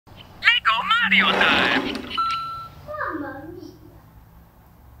Mario time!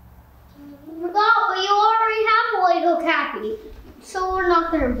 Forgot, but you already have a Lego Cappy. So we're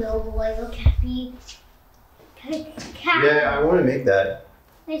not gonna build a Lego Cappy. Yeah, I want to make that.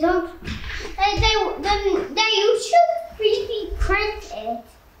 They don't. Then you should 3D print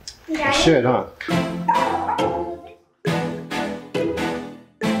it. I should, huh?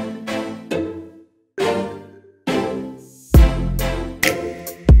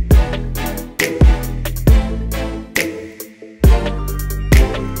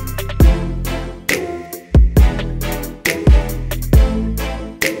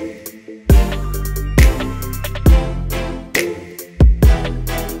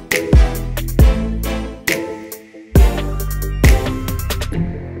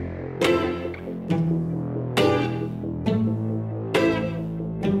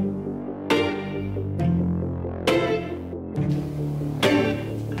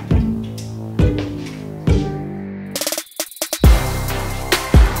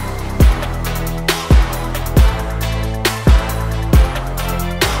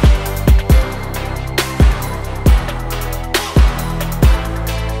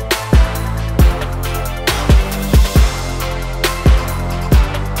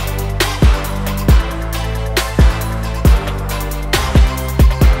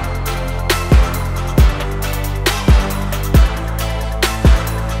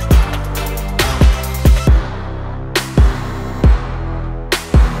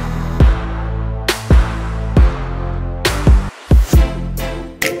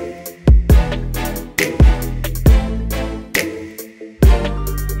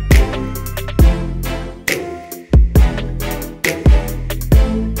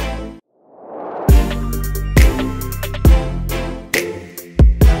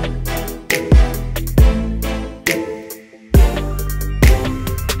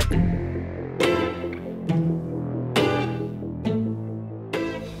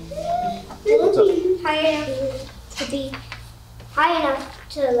 High enough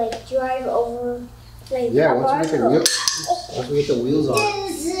to like drive over like yeah, once we get the wheels on.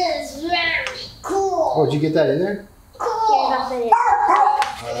 This is very cool. Oh, did you get that in there? Cool. Yeah,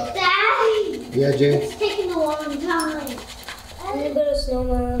 Daddy. Yeah, Jay. It's taking a long time. I'm gonna build a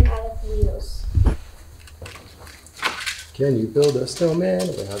snowman out of wheels. Can you build a snowman?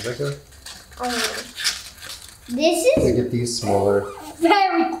 Wait, how's that go? This is Get these smaller.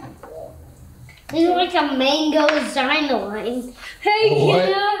 very cool. It's like a mango design line. Hey, What?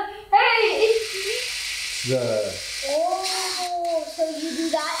 kiddo. Hey. The Oh, so you do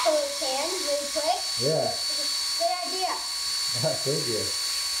that so it can really quick? yeah. Good idea. Thank you.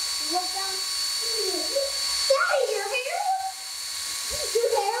 Look down. Daddy, your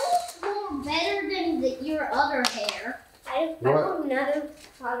hair looks more better than your other hair. I What? would never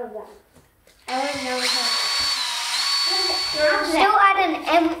thought of that. I would never thought of that. How's Still add an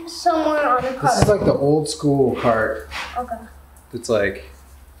M somewhere on the This card. is like the old school cart. Okay. It's like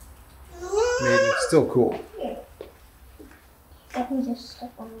maybe still cool. I can just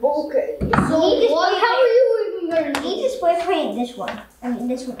step on this. Okay. So How are how are you even You gonna need to spray paint this one. I mean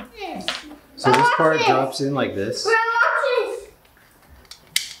this one. So this part this. drops in like this. Bro, watch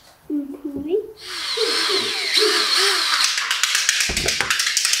this.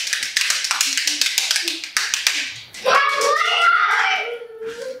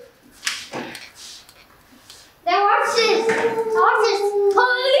 Now watch this. Watch this.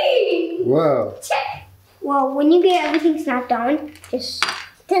 Holy. Whoa. Well, when you get everything snapped on, just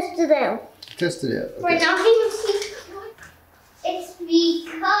test it out. Tested it. Right now, can you see? It's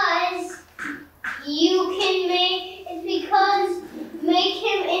because you can make. It's because make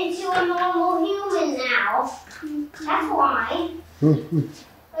him into a normal human now. That's why.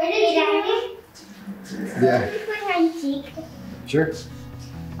 Where did you Yeah. My hand cheek. Sure.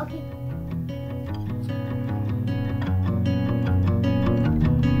 Okay.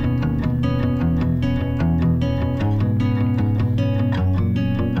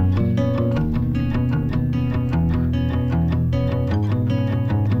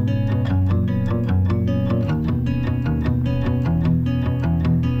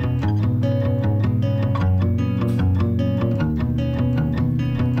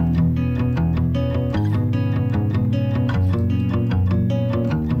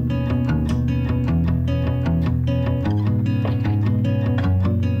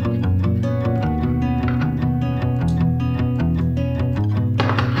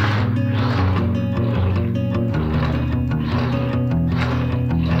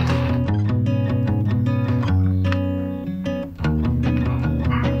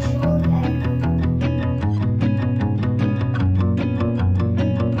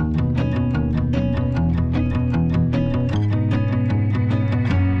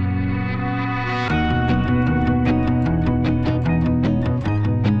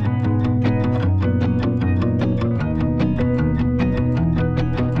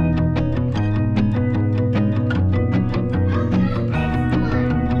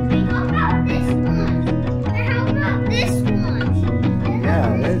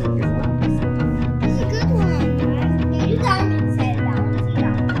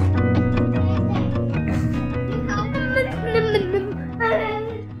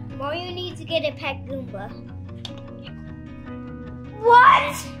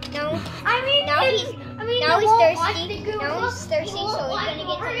 What? No. I mean, Now he's the thirsty. goo Now he's thirsty, won't so he's like gonna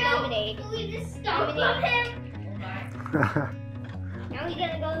get some Oreo. lemonade. Can we just stop on him? Now he's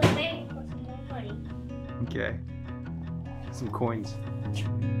gonna go to the bank for some more money. Okay. Some coins.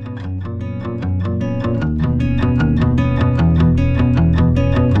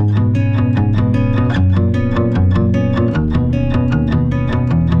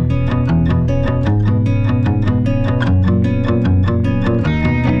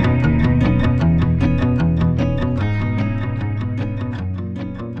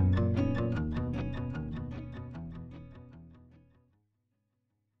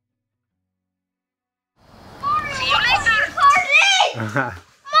 See you later, Carly!